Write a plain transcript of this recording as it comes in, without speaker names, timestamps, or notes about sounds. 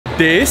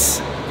This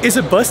is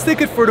a bus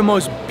ticket for the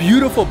most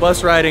beautiful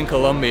bus ride in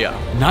Colombia.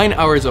 9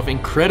 hours of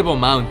incredible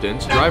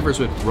mountains, drivers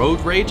with road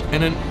rage,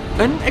 and an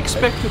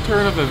unexpected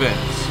turn of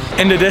events.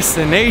 And the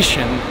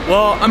destination,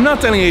 well, I'm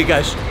not telling you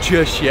guys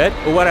just yet,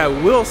 but what I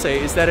will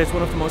say is that it's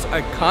one of the most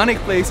iconic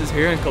places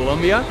here in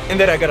Colombia, and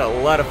that I got a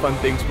lot of fun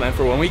things planned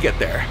for when we get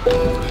there.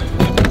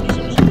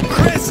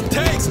 Chris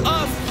takes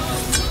off!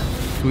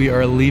 We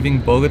are leaving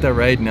Bogota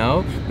right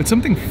now, but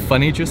something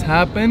funny just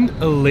happened.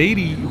 A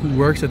lady who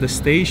works at the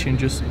station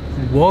just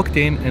walked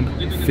in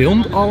and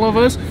filmed all of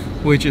us,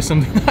 which is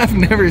something I've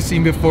never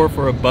seen before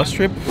for a bus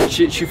trip.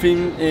 She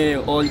filmed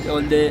all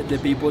the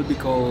people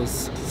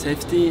because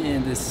safety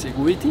and the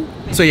security.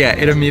 So yeah,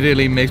 it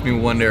immediately makes me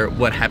wonder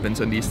what happens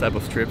on these type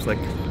of trips. Like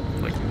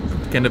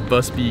can the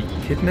bus be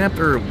kidnapped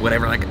or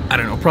whatever? Like, I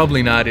don't know,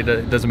 probably not.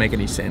 It doesn't make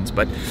any sense,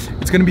 but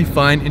it's gonna be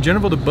fine. In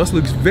general, the bus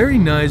looks very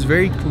nice,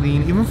 very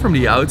clean, even from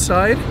the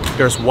outside.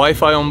 There's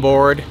Wi-Fi on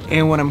board.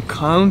 And what I'm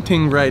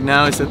counting right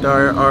now is that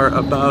there are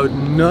about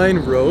 9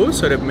 rows,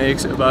 so that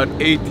makes about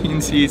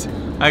 18 seats.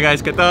 Hi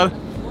guys, ¿qué tal?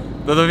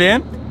 ¿Todo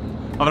bien?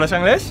 ¿Hablas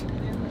inglés?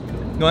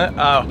 No,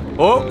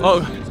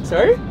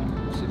 sorry?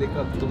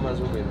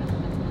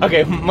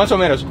 Ok, más o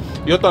menos.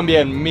 Yo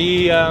también.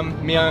 Mi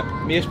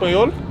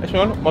español,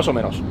 más o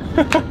menos.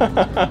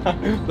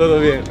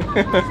 Todo bien.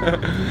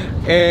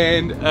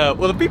 And,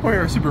 well, the people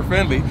here are super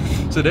friendly,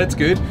 so that's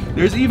good.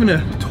 There's even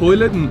a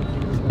toilet and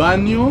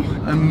baño.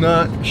 I'm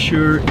not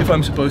sure if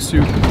I'm supposed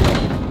to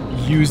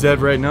use that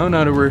right now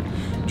that we're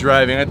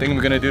driving. I think I'm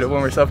gonna do that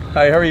when we're stopped.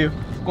 Hi, how are you?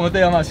 ¿Cómo te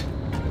llamas?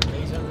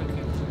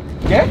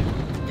 ¿Qué?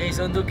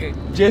 Jason Duque.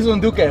 Jason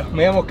Duque.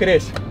 Me llamo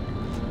Chris.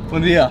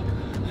 Buen día.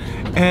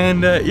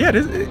 And yeah,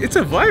 it's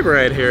a vibe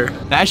right here.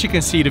 As you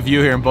can see, the view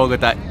here in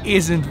Bogota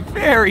isn't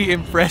very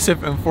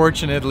impressive,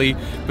 unfortunately,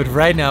 but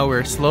right now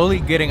we're slowly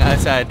getting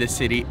outside the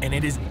city and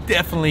it is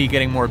definitely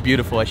getting more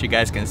beautiful, as you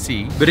guys can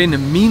see. But in the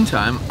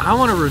meantime, I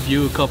want to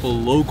review a couple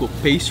local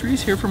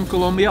pastries here from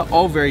Colombia,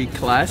 all very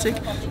classic,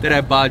 that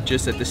I bought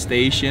just at the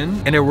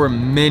station. And there were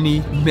many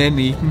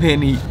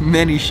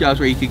shops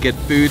where you could get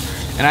food,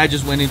 and I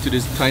just went into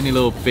this tiny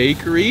little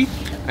bakery.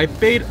 I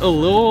paid a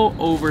little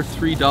over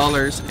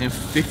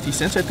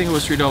 $3.50. I think it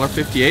was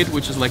 $3.58,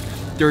 which is like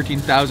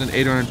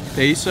 13,800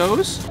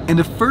 pesos. And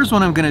the first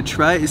one I'm gonna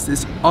try is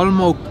this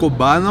almo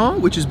cubano,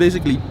 which is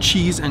basically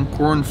cheese and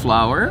corn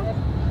flour.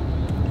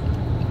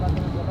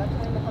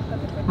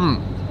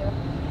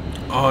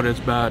 Oh, that's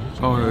bad.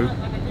 Oh,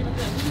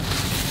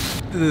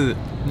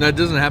 that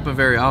doesn't happen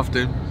very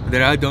often,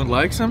 that I don't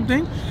like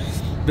something.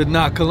 But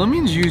nah,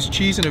 Colombians use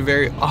cheese in a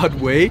very odd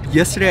way.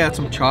 Yesterday I had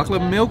some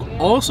chocolate milk,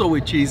 also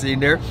with cheese in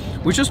there,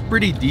 which was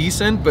pretty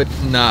decent, but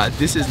nah,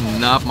 this is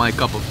not my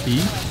cup of tea.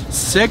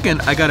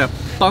 Second, I got a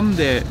pan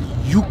de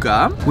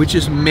yuca, which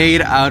is made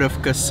out of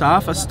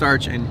cassava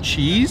starch and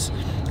cheese.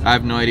 I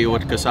have no idea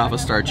what cassava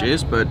starch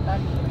is, but...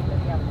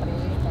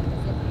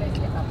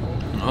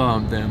 oh,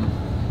 damn.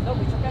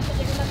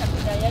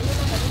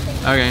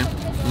 Okay,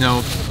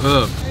 no,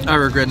 I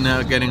regret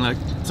now getting like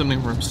something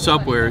from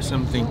Subway or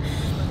something.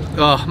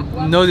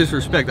 No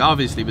disrespect,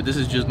 obviously, but this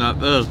is just not,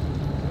 It's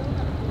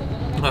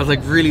like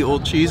really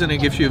old cheese, and it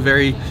gives you a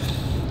very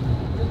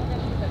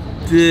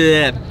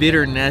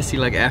bitter, nasty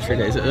like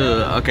aftertaste.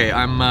 Okay,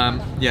 I'm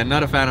yeah,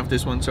 not a fan of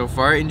this one so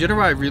far. In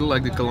general, I really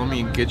like the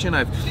Colombian kitchen.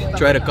 I've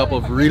tried a couple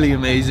of really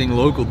amazing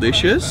local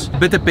dishes,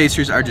 but the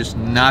pastries are just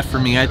not for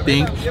me, I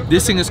think.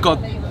 This thing is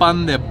called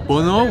pan de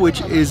bono,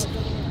 which is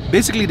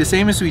basically the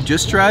same as we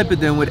just tried, but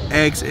then with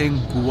eggs and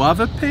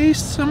guava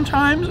paste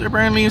sometimes,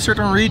 apparently in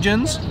certain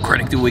regions,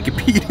 according to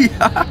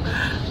Wikipedia.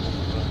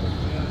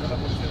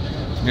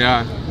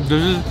 Yeah,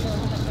 this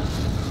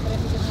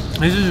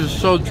is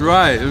just so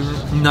dry.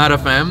 Not a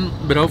fan,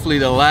 but hopefully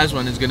the last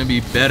one is gonna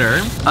be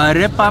better.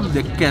 Arepa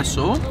de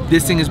queso.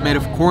 This thing is made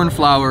of corn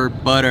flour,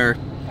 butter,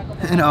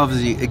 and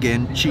obviously,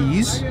 again,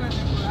 cheese.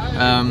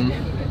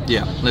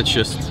 Yeah, let's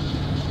just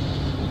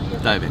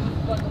dive in.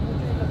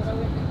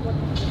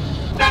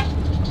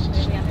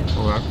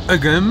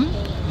 Again,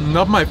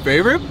 not my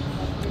favorite,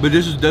 but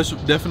this is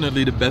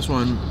definitely the best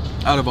one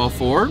out of all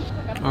 4.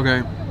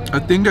 Okay, I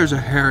think there's a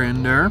hair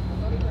in there,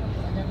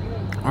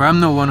 or I'm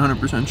not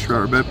 100%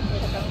 sure, but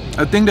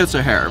I think that's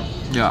a hair.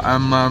 Yeah,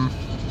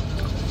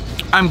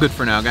 I'm good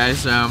for now,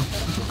 guys. I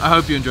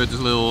hope you enjoyed this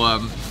little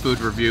food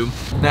review.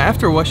 Now,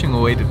 after washing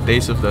away the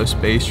taste of those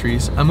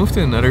pastries, I moved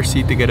to another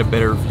seat to get a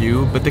better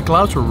view, but the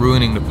clouds were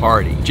ruining the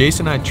party.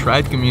 Jason and I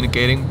tried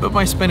communicating, but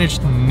my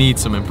Spanish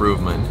needs some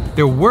improvement.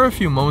 There were a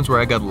few moments where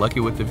I got lucky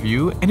with the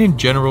view, and in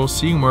general,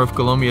 seeing more of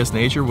Colombia's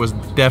nature was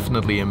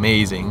definitely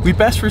amazing. We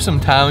passed through some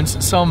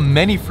towns, saw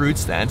many fruit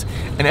stands,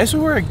 and as we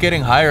were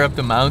getting higher up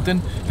the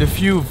mountain, the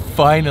view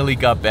finally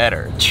got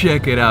better.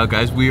 Check it out,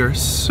 guys. We are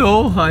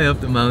so high up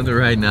the mountain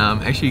right now.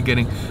 I'm actually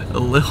getting a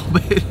little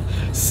bit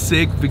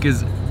sick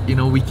because you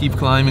know, we keep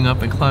climbing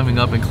up and climbing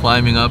up and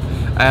climbing up.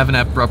 I haven't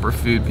had proper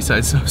food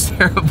besides those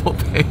terrible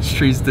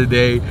pastries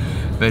today,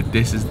 but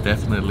this is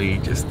definitely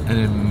just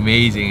an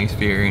amazing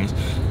experience.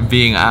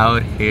 Being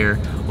out here,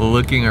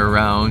 looking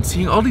around,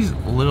 seeing all these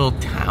little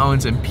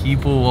towns and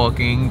people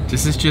walking.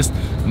 This is just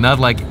not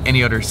like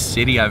any other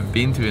city I've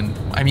been to, and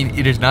I mean,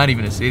 it is not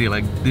even a city.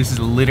 Like, this is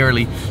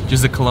literally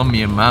just the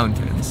Colombian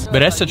mountains.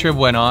 But as the trip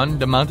went on,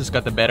 the mountains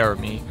got the better of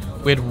me.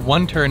 We had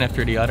one turn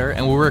after the other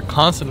and we were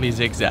constantly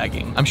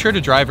zigzagging. I'm sure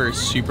the driver is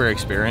super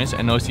experienced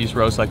and knows these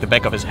roads like the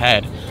back of his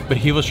head, but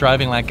he was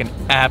driving like an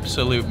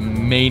absolute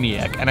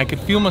maniac and I could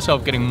feel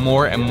myself getting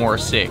more and more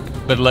sick.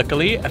 But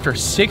luckily, after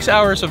 6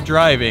 hours of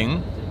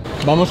driving...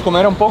 ¿Vamos a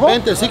comer un poco?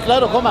 20, sí,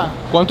 claro, coma.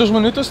 ¿Cuántos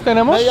minutos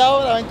tenemos? Media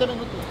hora, 20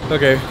 minutos.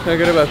 Okay, I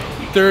got about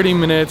 30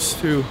 minutes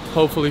to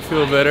hopefully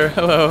feel better.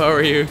 Hello, how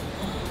are you?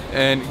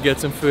 And get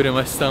some food in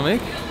my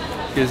stomach,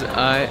 because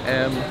I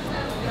am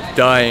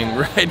dying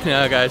right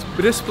now, guys.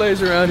 But this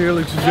place around here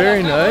looks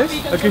very nice.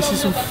 I can see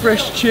some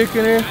fresh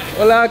chicken here.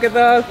 Hola, ¿qué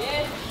tal?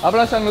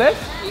 ¿Hablas inglés?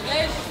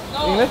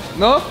 ¿Inglés?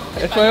 No?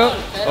 ¿Español?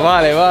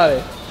 Vale,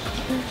 vale.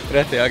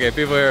 Gracias. Okay,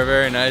 people here are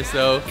very nice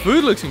though.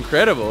 Food looks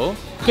incredible.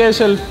 ¿Qué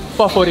es el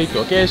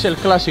favorito? ¿Qué es el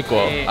clásico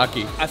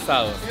aquí?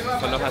 Asados,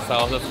 son los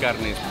asados, dos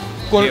carnes.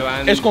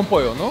 Es con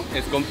pollo, ¿no?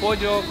 Es con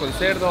pollo, con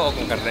cerdo o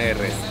con carne de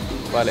res.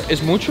 Vale,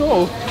 ¿es mucho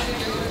o...?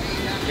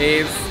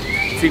 Es,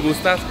 si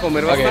gustas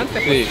comer bastante,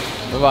 sí.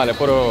 Vale,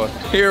 por favor.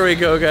 Here we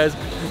go, guys.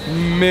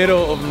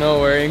 Middle of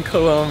nowhere in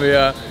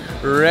Colombia.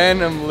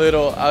 Random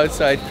little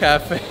outside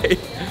cafe.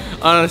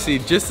 Honestly,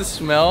 just the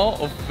smell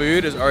of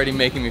food is already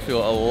making me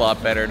feel a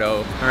lot better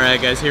though.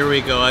 Alright guys, here we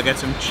go. I got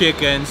some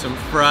chicken, some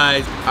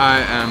fries.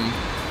 I am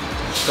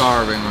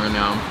starving right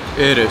now.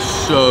 It is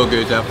so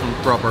good to have some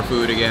proper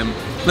food again.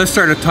 Let's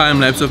start a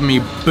time lapse of me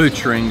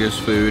butchering this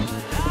food.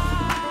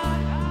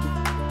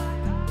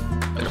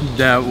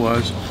 That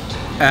was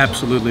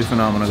absolutely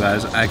phenomenal,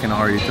 guys. I can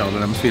already tell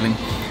that I'm feeling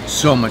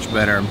so much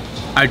better.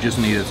 I just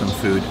needed some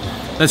food.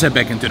 Let's head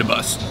back into the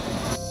bus.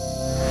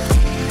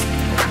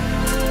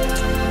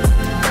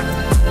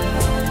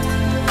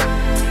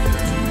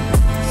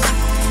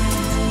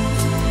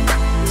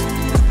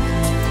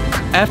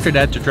 After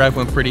that, the drive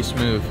went pretty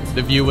smooth.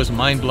 The view was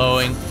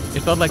mind-blowing.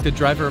 It felt like the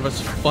driver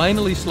was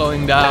finally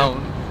slowing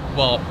down.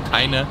 Well,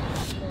 kinda.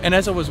 And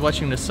as I was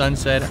watching the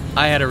sunset,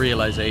 I had a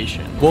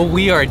realization. What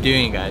we are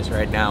doing, guys,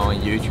 right now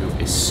on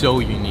YouTube is so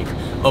unique.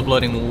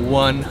 Uploading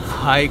one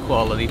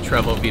high-quality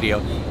travel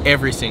video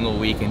every single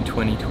week in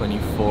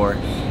 2024.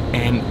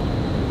 And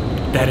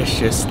that is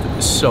just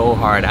so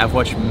hard. I've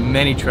watched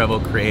many travel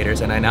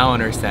creators and I now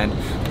understand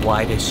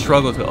why they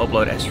struggle to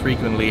upload as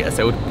frequently as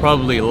they would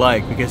probably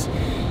like, because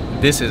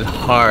this is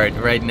hard.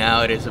 Right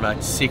now it is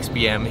about 6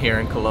 p.m. here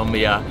in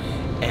Colombia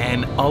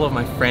and all of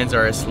my friends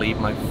are asleep,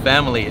 my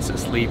family is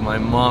asleep, my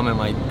mom and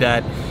my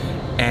dad,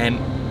 and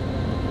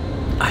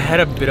I had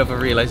a bit of a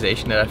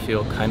realization that I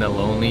feel kind of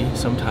lonely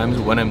sometimes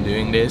when I'm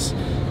doing this.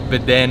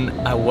 But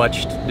then I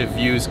watched the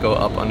views go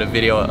up on the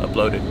video I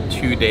uploaded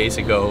 2 days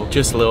ago,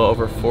 just a little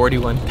over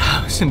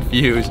 41,000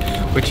 views,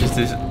 which is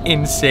just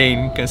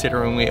insane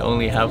considering we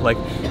only have like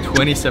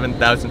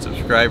 27,000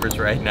 subscribers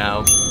right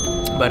now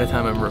by the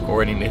time I'm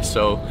recording this.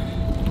 So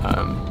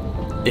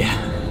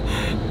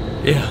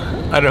yeah,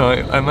 I don't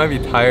know, I might be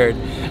tired,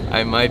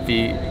 I might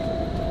be,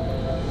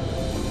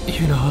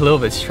 you know, a little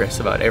bit stressed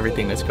about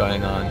everything that's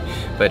going on,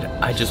 but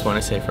I just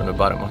want to say from the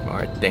bottom of my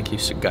heart, thank you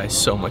guys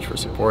so much for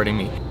supporting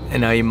me.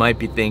 And now you might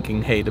be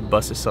thinking, hey, the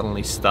bus has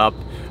suddenly stopped,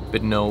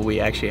 but no, we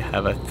actually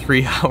have a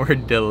 3-hour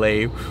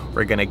delay.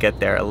 We're gonna get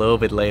there a little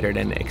bit later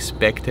than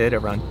expected,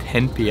 around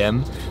 10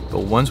 p.m. But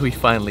once we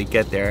finally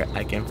get there,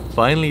 I can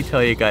finally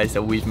tell you guys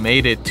that we've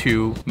made it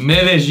to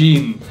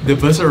Medellin. The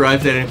bus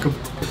arrived at a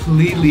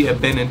completely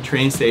abandoned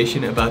train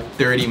station about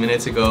 30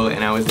 minutes ago,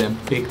 and I was then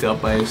picked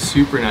up by a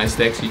super nice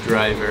taxi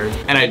driver,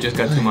 and I just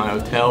got to my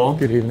hotel.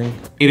 Good evening.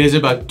 It is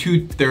about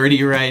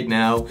 2:30 right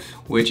now,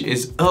 which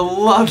is a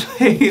lot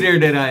later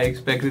than I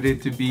expected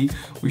it to be.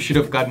 We should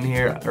have gotten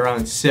here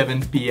around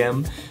 7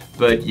 p.m.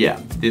 But yeah,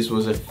 this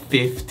was a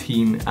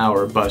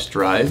 15-hour bus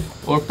drive.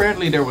 Well,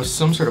 apparently there was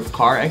some sort of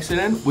car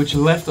accident which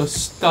left us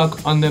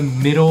stuck on the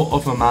middle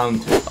of a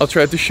mountain. I'll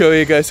try to show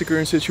you guys the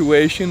current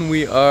situation.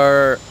 We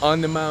are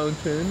on the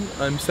mountain.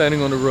 I'm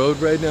standing on the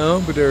road right now,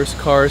 but there's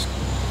cars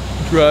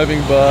driving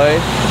by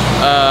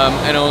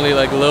and only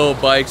like little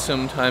bikes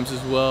sometimes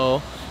as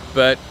well.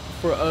 But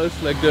for us,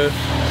 like the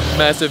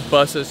massive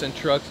buses and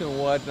trucks and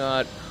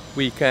whatnot,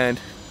 we can't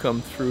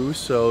come through.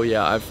 So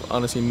yeah, I've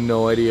honestly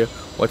no idea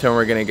what time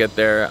we're gonna get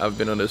there. I've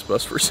been on this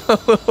bus for so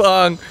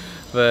long,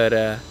 but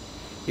it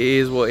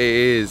is what it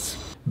is.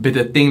 But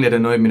the thing that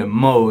annoyed me the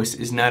most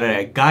is now that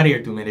I got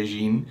here to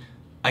Medellin,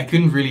 I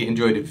couldn't really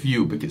enjoy the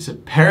view because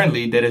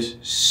apparently that is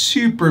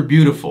super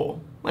beautiful.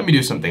 Let me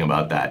do something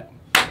about that.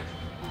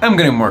 I'm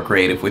getting more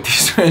creative with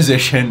these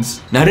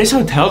transitions. Now this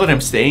hotel that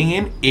I'm staying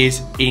in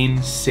is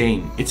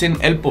insane. It's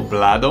in El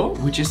Poblado,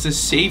 which is the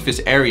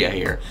safest area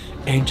here.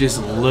 And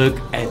just look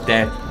at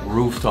that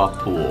rooftop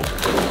pool.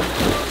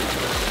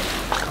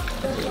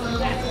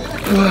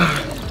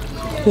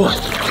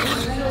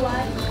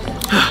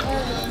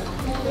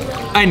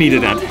 I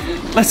needed that.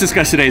 Let's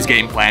discuss today's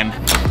game plan.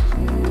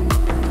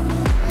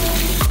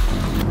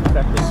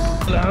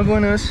 Hola,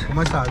 buenos.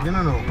 ¿Cómo estás? ¿Bien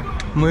o no?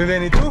 Muy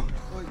bien, ¿y tú?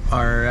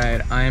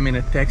 Alright, I am in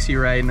a taxi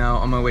right now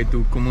on my way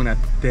to Comuna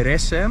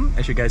 13.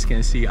 As you guys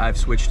can see, I've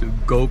switched to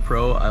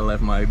GoPro. I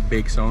left my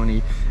big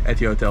Sony at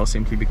the hotel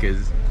simply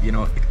because, you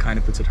know, it kind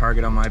of puts a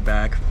target on my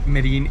back.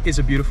 Medellin is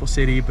a beautiful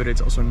city, but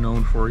it's also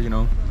known for, you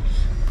know,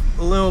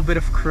 a little bit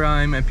of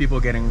crime and people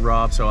getting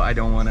robbed, so I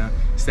don't want to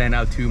stand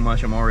out too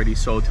much. I'm already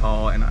so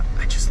tall and I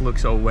just look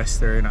so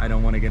Western. I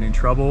don't want to get in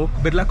trouble.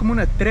 But La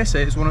Comuna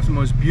 13 is one of the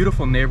most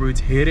beautiful neighborhoods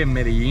here in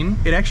Medellin.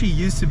 It actually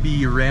used to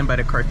be ran by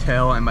the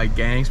cartel and by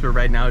gangs, but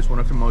right now it's one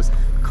of the most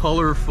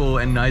colorful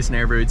and nice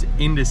neighborhoods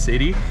in the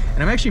city.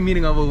 And I'm actually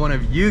meeting up with one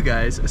of you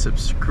guys, a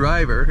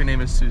subscriber. Her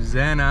name is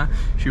Susanna.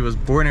 She was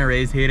born and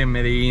raised here in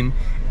Medellin,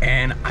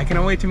 and I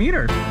cannot wait to meet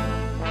her.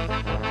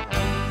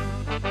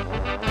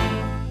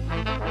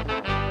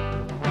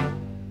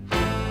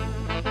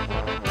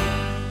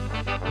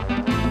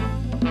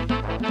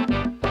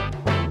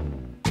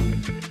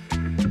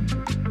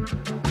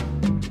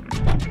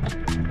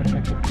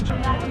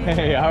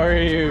 Hey, how are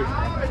you?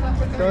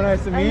 So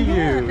nice to meet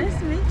you. Nice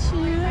to meet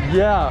you.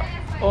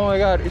 Yeah. Oh my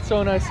God, it's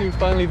so nice to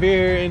finally be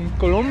here in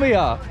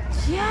Colombia.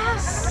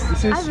 Yes.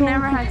 This is I've so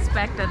never cool.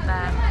 expected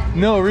that.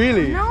 No,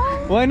 really? No.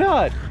 Why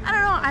not? I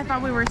don't know. I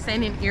thought we were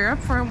staying in Europe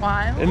for a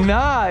while.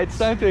 Nah, it's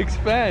time to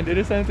expand. It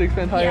is time to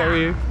expand. Hi, Yeah. how are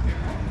you?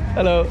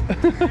 Hello.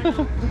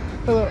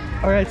 Hello.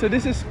 All right, so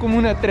this is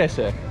Comuna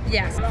 13.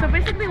 Yes. So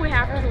basically we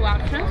have two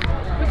options.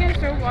 We can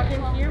start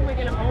walking here. We're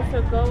going to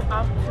also go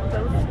up to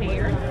those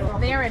stairs.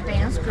 They are a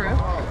dance group.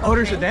 Oh,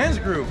 there's a dance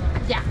group.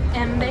 Yeah.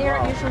 And they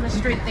are usually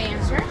street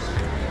dancers.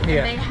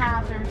 Yeah. They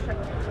have their...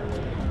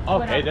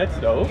 Okay, that's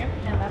dope.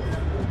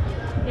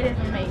 It is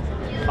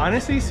amazing.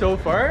 Honestly, so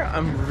far,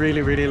 I'm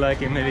really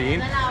liking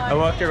Medellin. I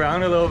walked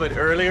around a little bit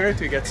earlier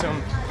to get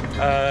some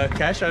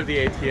cash out of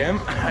the ATM.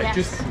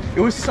 It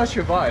was such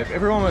a vibe.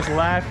 Everyone was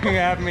laughing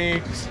at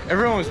me.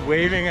 Everyone was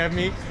waving at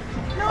me.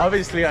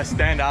 Obviously, I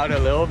stand out a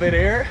little bit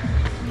here.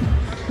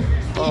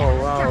 Oh,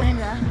 wow.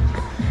 Kinda.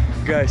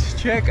 Guys,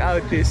 check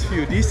out this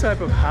view. These type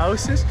of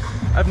houses,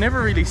 I've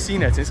never really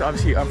seen that since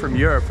obviously I'm from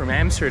Europe, from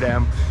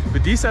Amsterdam.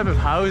 But this type of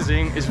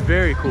housing is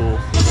very cool.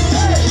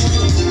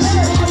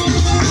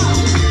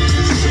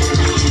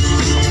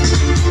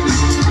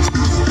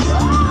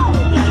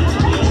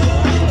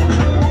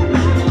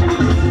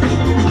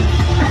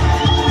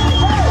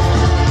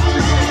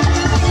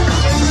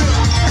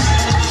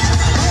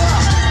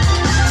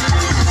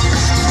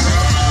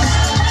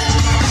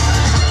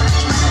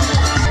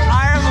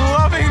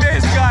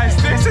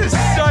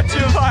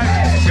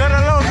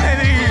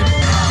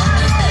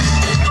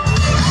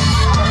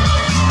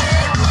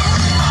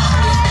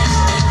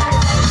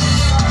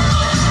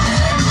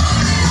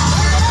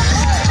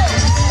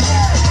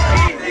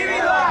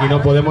 Y no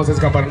podemos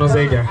escaparnos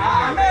de ella.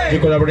 The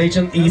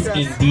collaboration is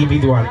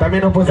individual.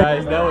 También no puede.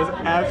 Guys, that was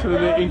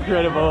absolutely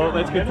incredible.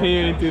 Let's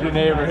continue into the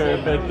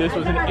neighborhood, but this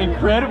was an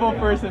incredible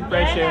first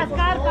impression.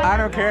 I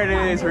don't care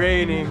that it is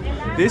raining.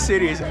 This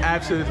city is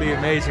absolutely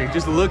amazing.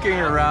 Just looking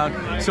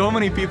around, so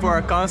many people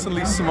are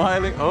constantly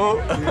smiling. Oh,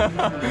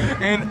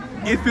 and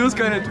it feels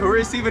kind of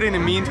touristy, but in the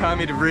meantime,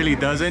 it really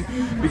doesn't,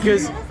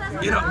 because,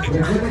 you know,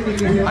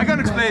 I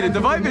can't explain it. The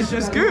vibe is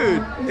just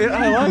good.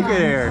 I like it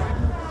here.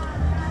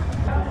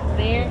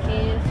 There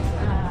is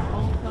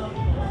also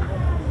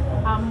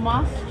a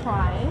must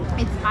try.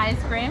 It's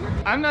ice cream.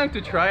 I'm down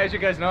to try. As you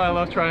guys know, I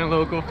love trying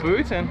local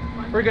foods, and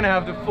we're gonna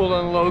have the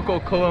full-on local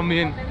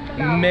Colombian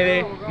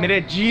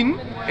Medellin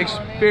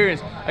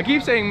experience. I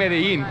keep saying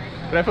Medellin,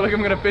 but I feel like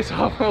I'm gonna piss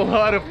off a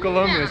lot of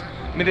Colombians.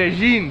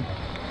 Medellin,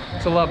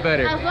 it's a lot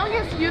better. As long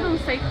as you don't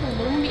say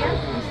Colombia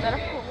instead of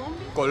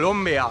Colombia.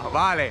 Colombia,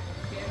 vale.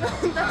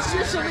 That's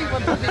usually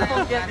what the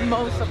people get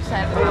most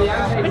upset about.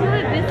 Because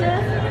this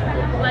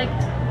is like,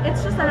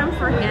 it's just that I'm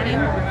forgetting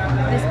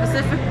the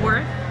specific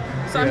word,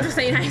 so I'm just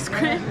saying ice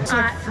cream. It's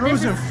like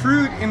frozen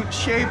fruit in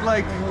shape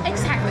like...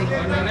 Exactly.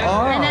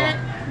 Oh. And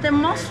then the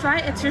most try,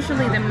 it's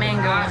usually the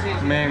mango.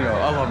 Mango,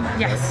 I love mango.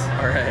 Yes.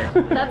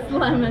 Alright. That's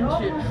lemon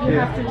juice. You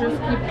have to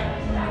just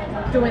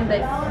keep doing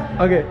this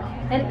Okay.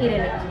 and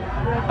eating it.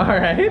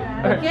 Alright.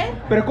 Okay.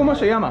 Pero ¿cómo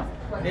se llama?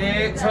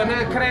 Son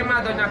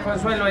crema Doña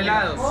Consuelo,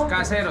 helados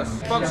caseros,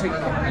 popsicle.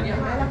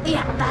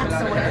 Yeah,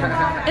 that's what it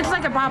is. It's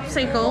like a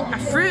popsicle, a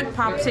fruit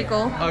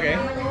popsicle, Okay.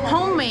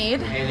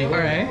 homemade.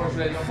 Alright.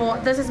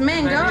 This is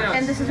mango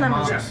and this is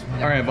lemon juice.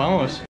 Alright,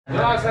 vamos.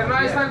 No,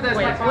 cerrado está el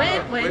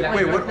Wait,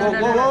 Wait, what,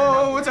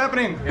 whoa, what's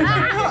happening?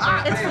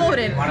 Ah, it's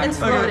floating. It's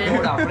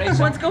floating.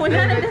 What's going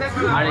on in it?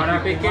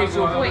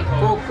 Wait.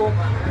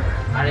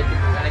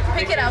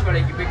 Pick it up. Okay.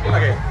 You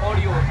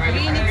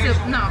need to pick up this.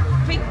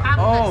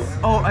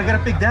 Oh, I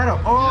gotta pick that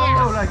up. Oh,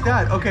 Yes. like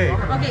that. Okay.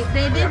 Okay,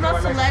 they did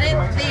not to let it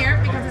there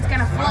because it's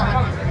gonna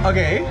float.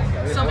 Okay.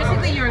 So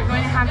basically, you're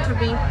going to have to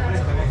be.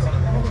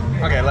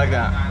 Okay, like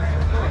that.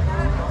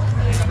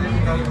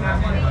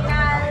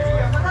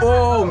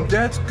 Oh,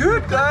 that's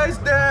good, guys.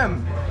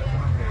 Damn.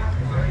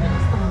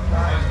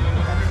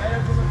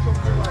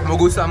 Me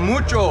gusta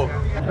mucho.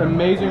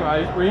 Amazing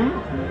ice cream.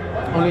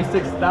 Only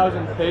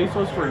 6,000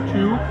 pesos for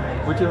 2,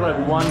 which is like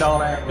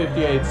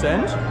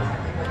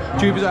 $1.58.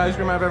 Cheapest ice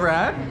cream I've ever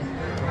had.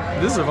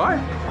 This is a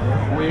vibe.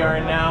 We are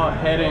now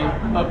heading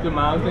up the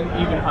mountain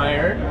even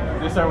higher.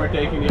 This time we're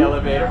taking the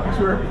elevator because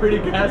we're pretty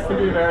gassed, to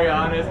be very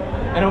honest.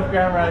 And off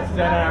camera,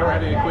 Susanna and I were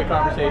having a quick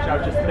conversation. I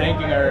was just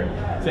thanking her,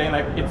 saying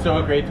like, it's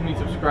so great to meet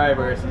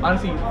subscribers.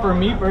 Honestly, for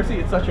me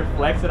personally, it's such a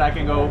flex that I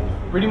can go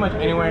pretty much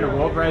anywhere in the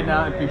world right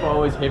now, and people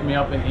always hit me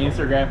up on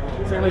Instagram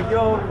saying like,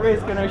 yo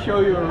Chris, can I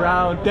show you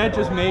around? That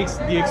just makes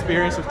the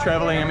experience of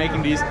traveling and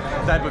making these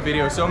type of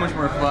videos so much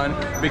more fun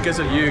because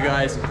of you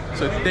guys.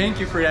 So thank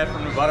you for that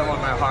from the bottom of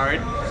my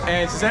heart.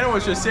 And Susanna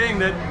was just saying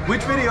that,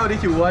 which video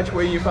did you watch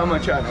when you found my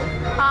channel?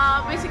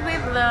 Basically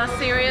the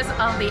series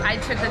of the I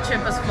Took the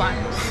Cheapest Flight.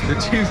 The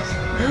cheapest.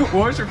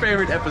 What was your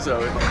favorite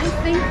episode? I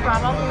think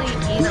probably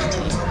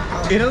Italy.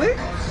 Italy?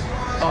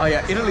 Oh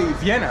yeah, Italy,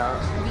 Vienna.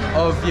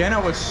 Oh, Vienna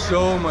was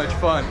so much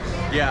fun.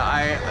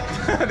 Yeah,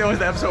 there was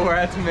the episode where I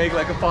had to make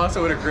like a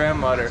pasta with a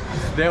grandmother.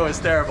 That was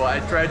terrible.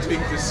 I tried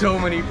speaking to so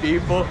many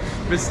people,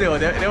 but still,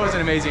 that was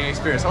an amazing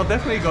experience. I'll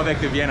definitely go back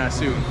to Vienna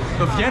soon.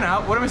 But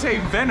Vienna, what am I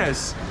saying?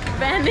 Venice.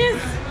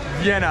 Venice.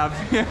 Vienna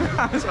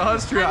is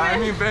Austria. I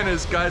mean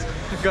Venice, guys.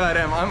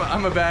 Goddamn,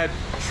 I'm a bad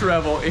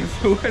travel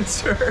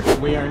influencer.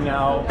 We are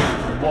now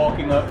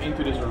walking up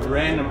into this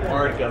random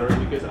art gallery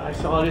because I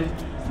saw this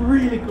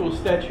really cool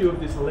statue of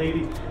this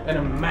lady and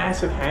a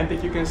massive hand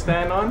that you can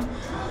stand on,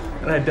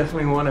 and I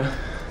definitely want to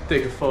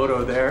take a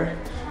photo there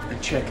and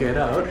check it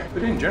out.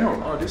 But in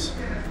general, oh, this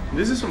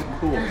is some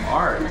cool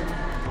art.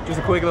 Just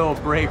a quick little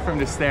break from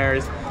the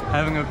stairs,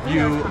 having a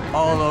view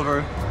all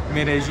over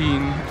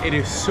Medellin. It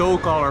is so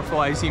colorful.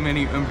 I see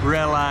many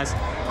umbrellas,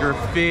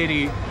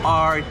 graffiti,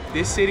 art.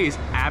 This city is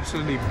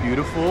absolutely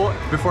beautiful.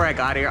 Before I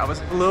got here, I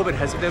was a little bit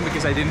hesitant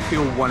because I didn't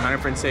feel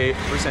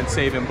 100%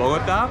 safe in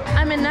Bogota.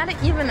 I mean, not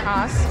even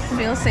us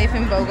feel safe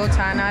in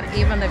Bogota, not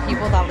even the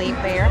people that live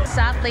there.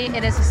 Sadly,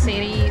 it is a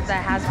city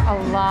that has a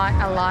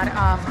lot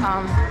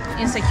of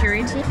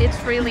insecurity. It's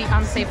really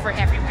unsafe for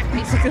everyone,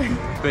 basically.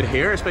 But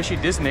here, especially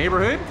this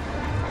neighborhood,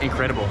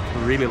 incredible.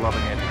 Really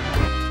loving it.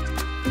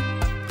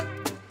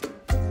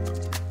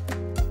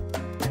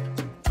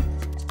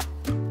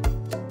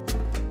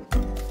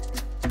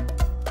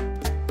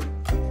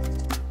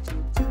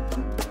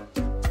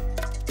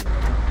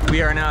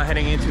 We are now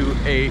heading into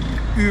a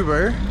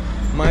Uber.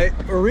 My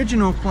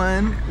original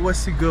plan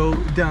was to go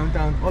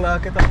downtown. Hola,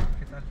 ¿qué tal?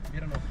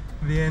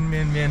 Bien,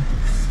 bien, bien.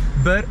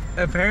 But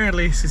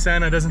apparently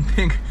Susanna doesn't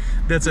think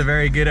that's a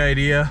very good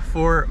idea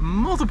for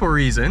multiple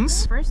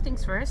reasons. First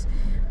things first,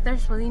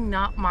 there's really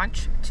not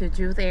much to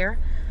do there.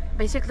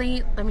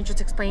 Basically, let me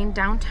just explain.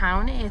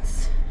 Downtown,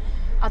 it's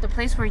the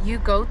place where you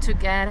go to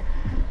get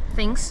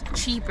things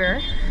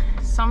cheaper.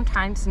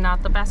 Sometimes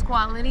not the best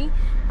quality,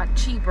 but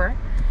cheaper.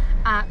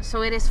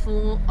 So it is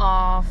full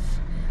of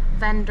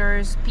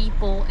vendors,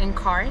 people, and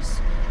cars.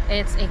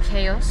 It's a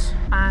chaos.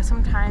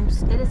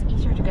 Sometimes it is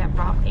easier to get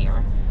robbed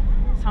there.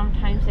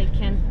 Sometimes they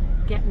can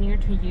get near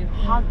to you,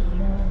 hug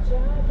you,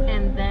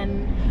 and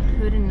then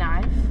put a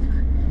knife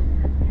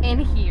in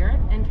here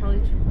and tell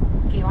you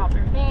to give up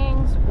your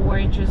things, or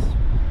just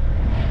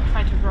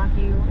try to drug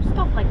you, or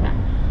stuff like that.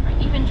 Or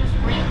even just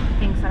rip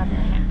things out of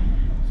your hand.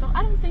 So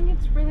I don't think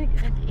it's really a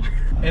good idea.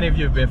 And if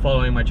you've been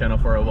following my channel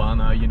for a while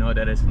now, you know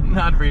that is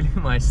not really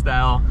my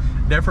style.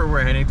 Therefore,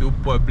 we're heading to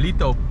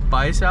Pueblito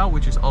Paisa,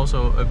 which is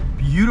also a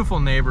beautiful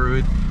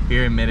neighborhood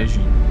here in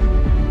Medellin.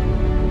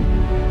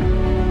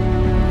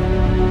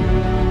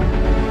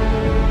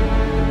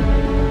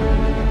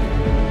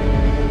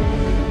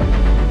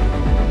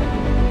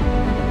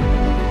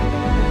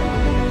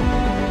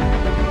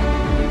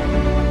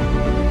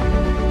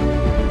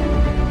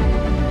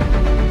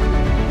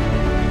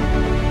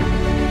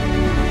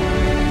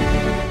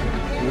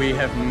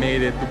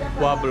 Made it to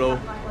Pueblo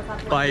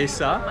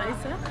Paisa.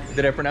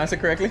 Did I pronounce it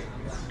correctly?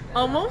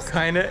 Almost.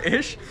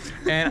 Kinda-ish.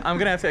 And I'm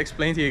gonna have to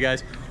explain to you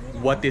guys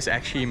what this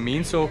actually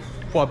means. So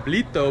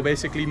Pueblito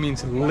basically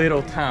means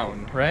little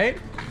town, right?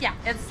 Yeah,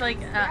 it's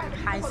like a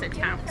Paisa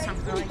town,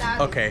 something like that.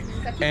 Okay.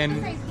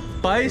 And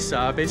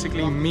Paisa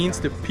basically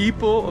means the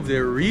people of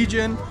the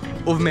region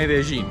of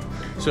Medellin.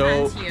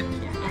 So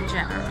in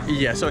general.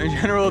 Yeah, so in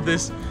general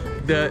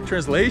the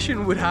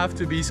translation would have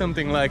to be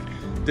something like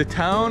the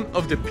town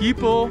of the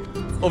people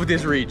of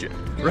this region,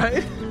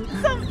 right?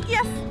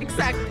 Yes,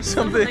 exactly.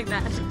 Something like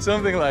that.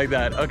 Something like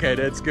that. Okay,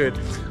 that's good.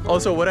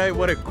 Also, what I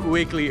want to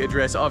quickly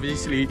address,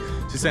 obviously,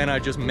 Susanna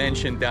just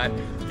mentioned that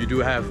you do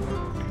have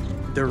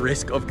the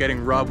risk of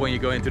getting robbed when you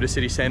go into the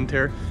city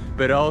center,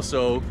 but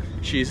also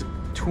she's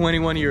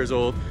 21 years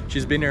old.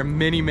 She's been there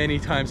many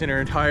times in her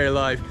entire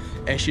life,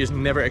 and she has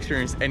never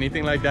experienced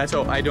anything like that.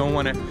 So I don't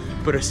want to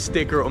put a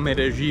sticker on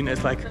Medellin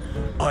as like,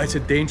 oh, it's a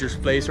dangerous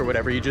place or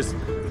whatever. You just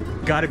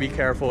gotta be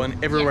careful,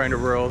 and everywhere in the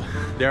world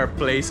there are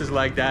places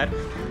like that.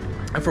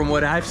 And from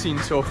what I've seen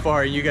so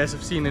far, you guys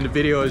have seen in the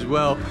video as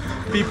well,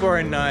 people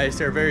are nice,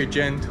 they're very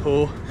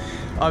gentle.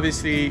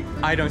 Obviously,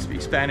 I don't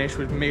speak Spanish,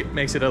 which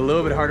makes it a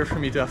little bit harder for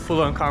me to have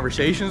full-on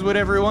conversations with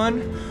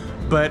everyone.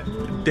 but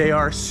they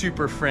are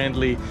super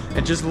friendly.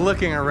 And just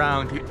looking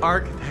around, the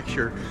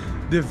architecture,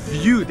 the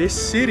view, this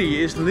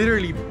city is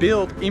literally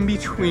built in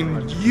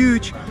between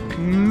huge,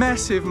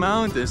 massive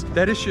mountains.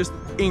 That is just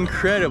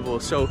incredible.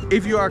 So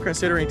if you are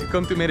considering to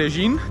come to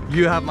Medellin,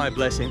 you have my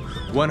blessing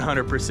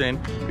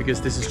 100%,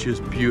 because this is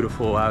just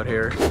beautiful out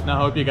here. Now,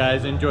 I hope you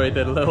guys enjoyed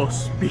that little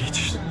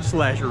speech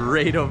slash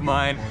raid of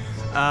mine.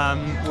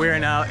 We're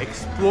now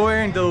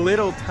exploring the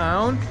little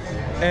town,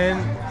 and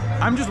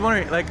I'm just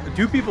wondering, like,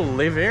 do people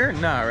live here?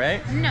 No,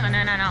 right? No.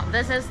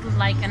 This is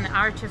like an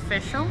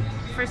artificial,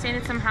 for saying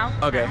it somehow.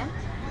 Okay.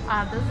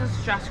 This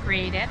is just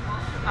created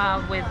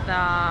with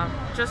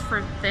just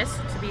for this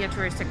to be a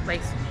touristic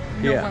place.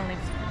 No one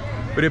lives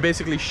here. But it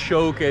basically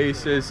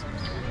showcases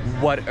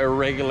what a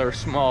regular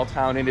small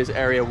town in this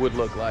area would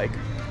look like.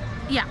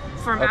 Yeah,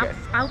 from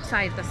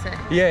outside the city.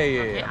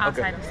 Yeah.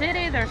 Outside the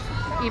city, there's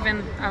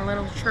even a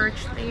little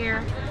church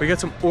there. We got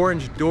some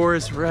orange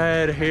doors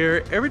right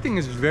here. Everything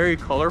is very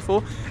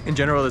colorful. In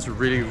general, that's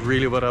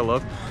really what I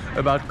love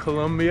about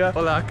Colombia.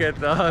 Hola, ¿qué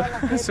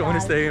tal? Someone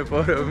is taking a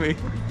photo of me.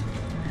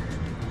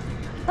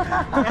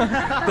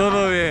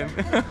 Todo bien.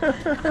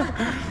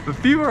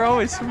 But people are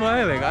always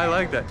smiling. I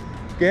like that.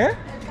 ¿Qué?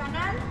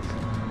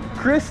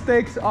 Chris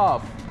takes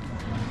off.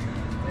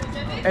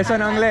 Eso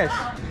en inglés.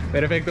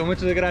 Perfecto,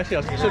 muchas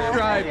gracias.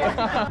 Subscribe.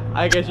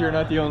 I guess you're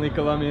not the only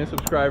Colombian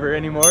subscriber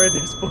anymore at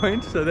this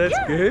point, so that's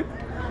good.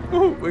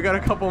 Ooh, we got a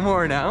couple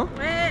more now.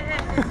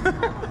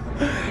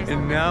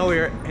 And now we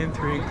are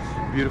entering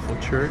beautiful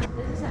church.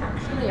 This is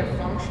actually a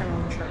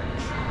functional church.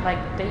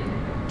 Like, they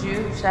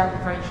do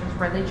celebrations,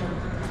 religion.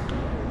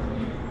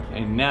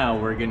 And now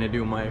we're gonna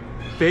do my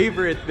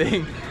favorite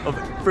thing of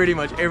pretty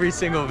much every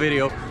single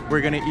video.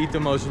 We're gonna eat the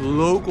most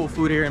local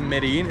food here in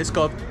Medellin. It's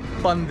called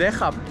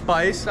bandeja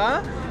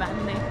paisa.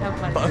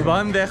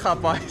 Bandeja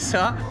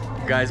paisa.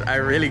 Guys, I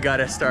really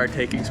gotta start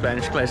taking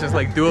Spanish classes.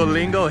 Like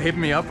Duolingo, hit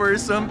me up or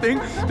something.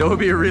 That would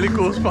be a really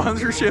cool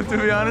sponsorship, to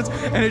be honest.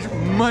 And it's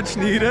much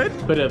needed.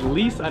 But at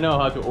least I know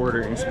how to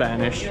order in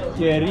Spanish.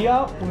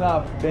 Quería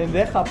una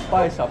bandeja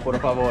paisa, por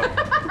favor.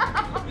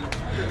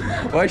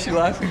 Why is she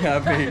laughing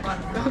at me?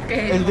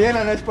 Okay.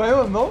 ¿Entienden en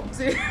español, no?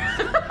 Sí.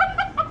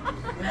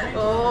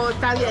 Oh,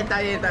 está bien.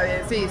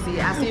 Sí,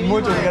 así mismo.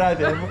 Muchas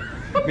gracias.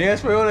 Mi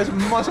español es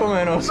más o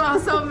menos.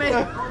 Más o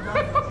menos.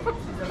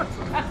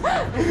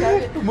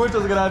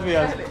 Muchas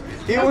gracias.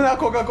 Y una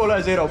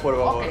Coca-Cola Zero, por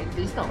favor. Okay,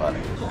 listo.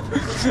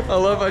 I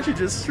love how she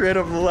just straight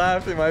up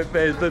laughed in my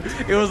face. But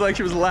it was like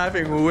she was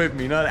laughing with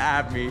me, not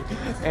at me.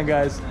 And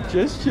guys,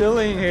 just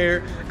chilling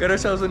here. Got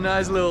ourselves a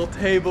nice little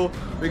table.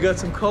 We got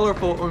some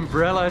colorful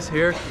umbrellas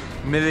here.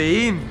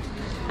 Medellin.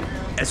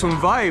 Es un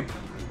vibe.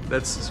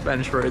 That's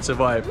Spanish for it's a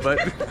vibe, but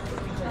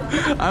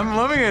I'm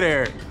loving it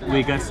here.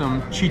 We got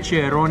some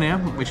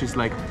chicharrone, which is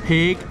like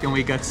pig. Then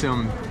we got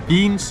some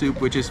bean soup,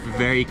 which is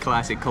very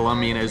classic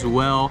Colombian as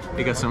well.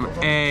 We got some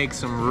eggs,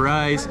 some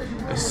rice,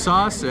 a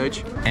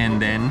sausage, and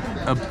then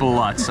a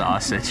blood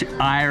sausage.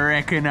 I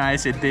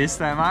recognize it this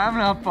time. I'm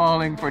not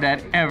falling for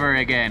that ever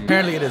again.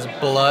 Apparently it is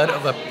blood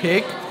of a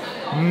pig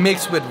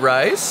mixed with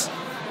rice.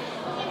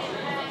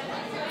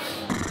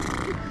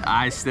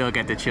 I still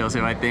get the chills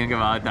if I think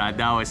about that.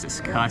 That was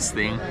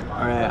disgusting.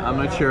 All right, I'm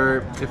not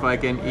sure if I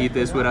can eat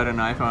this without a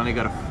knife. I only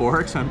got a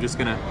fork, so I'm just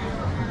gonna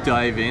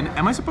dive in.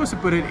 Am I supposed to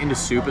put it in the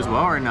soup as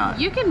well or not?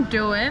 You can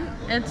do it.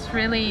 It's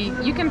really,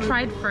 you can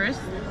try it first,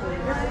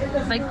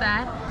 like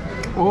that.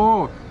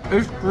 Oh,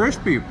 it's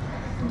crispy.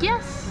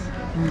 Yes,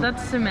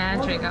 that's the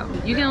magic of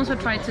it. You can also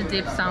try to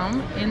dip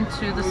some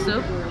into the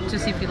soup to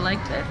see if you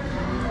liked it.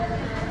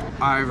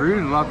 I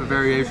really love the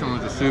variation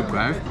of the soup,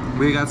 guys.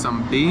 We got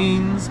some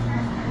beans.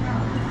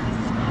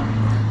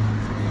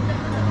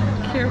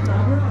 Careful.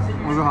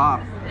 Was it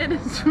hot? It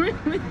is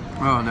really.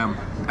 Oh no.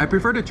 I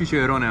prefer the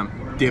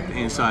chicharrone dipped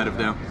inside of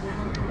the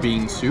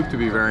bean soup, to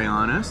be very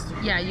honest.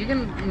 Yeah, you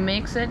can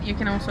mix it. You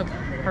can also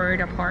pour it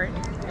apart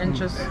and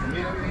just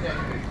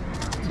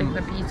take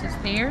the pieces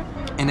there.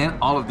 And then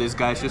all of this,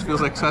 guys, just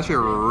feels like such a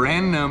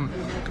random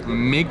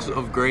mix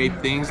of great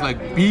things,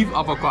 like beef,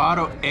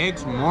 avocado,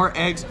 eggs, more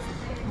eggs,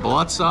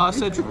 blood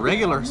sausage,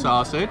 regular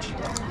sausage.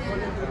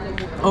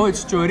 Oh,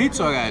 it's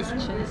chorizo, guys.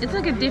 It's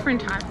like a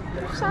different type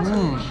of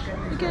sausage.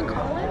 You can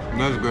call it.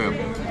 That's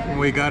good.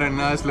 We got a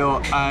nice little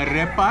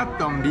arepa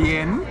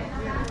también.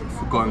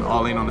 Going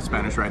all in on the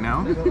Spanish right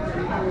now.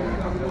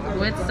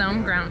 With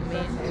some ground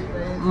meat.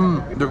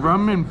 The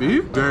ramen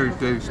beef, very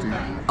tasty.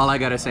 All I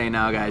gotta say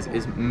now, guys,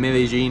 is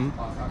Medellin.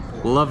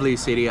 Lovely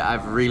city.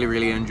 I've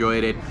really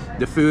enjoyed it.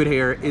 The food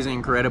here is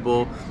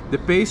incredible. The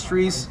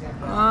pastries,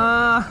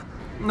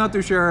 not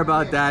too sure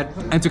about that.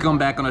 And to come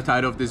back on the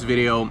title of this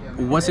video,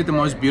 was it the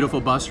most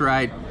beautiful bus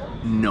ride?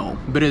 No,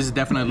 but it's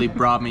definitely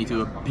brought me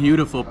to a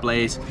beautiful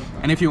place.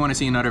 And if you want to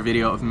see another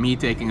video of me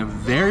taking a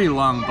very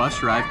long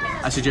bus ride,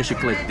 I suggest you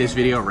click this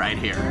video right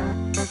here.